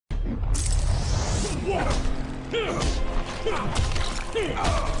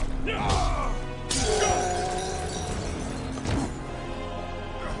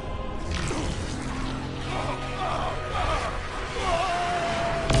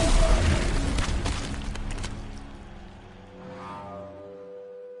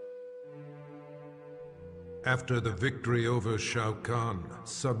After the victory over Shao Kahn,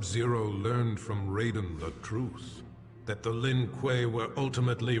 Sub-Zero learned from Raiden the truth. That the Lin Kuei were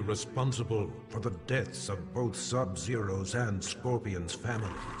ultimately responsible for the deaths of both Sub-Zero's and Scorpion's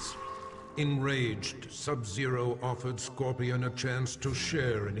families. Enraged, Sub-Zero offered Scorpion a chance to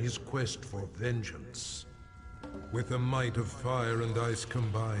share in his quest for vengeance. With the might of fire and ice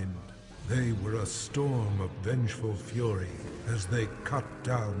combined, they were a storm of vengeful fury as they cut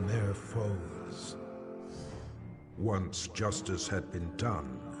down their foes. Once justice had been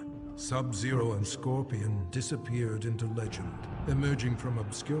done, Sub-Zero and Scorpion disappeared into legend, emerging from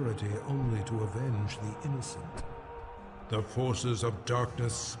obscurity only to avenge the innocent. The forces of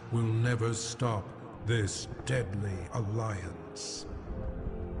darkness will never stop this deadly alliance.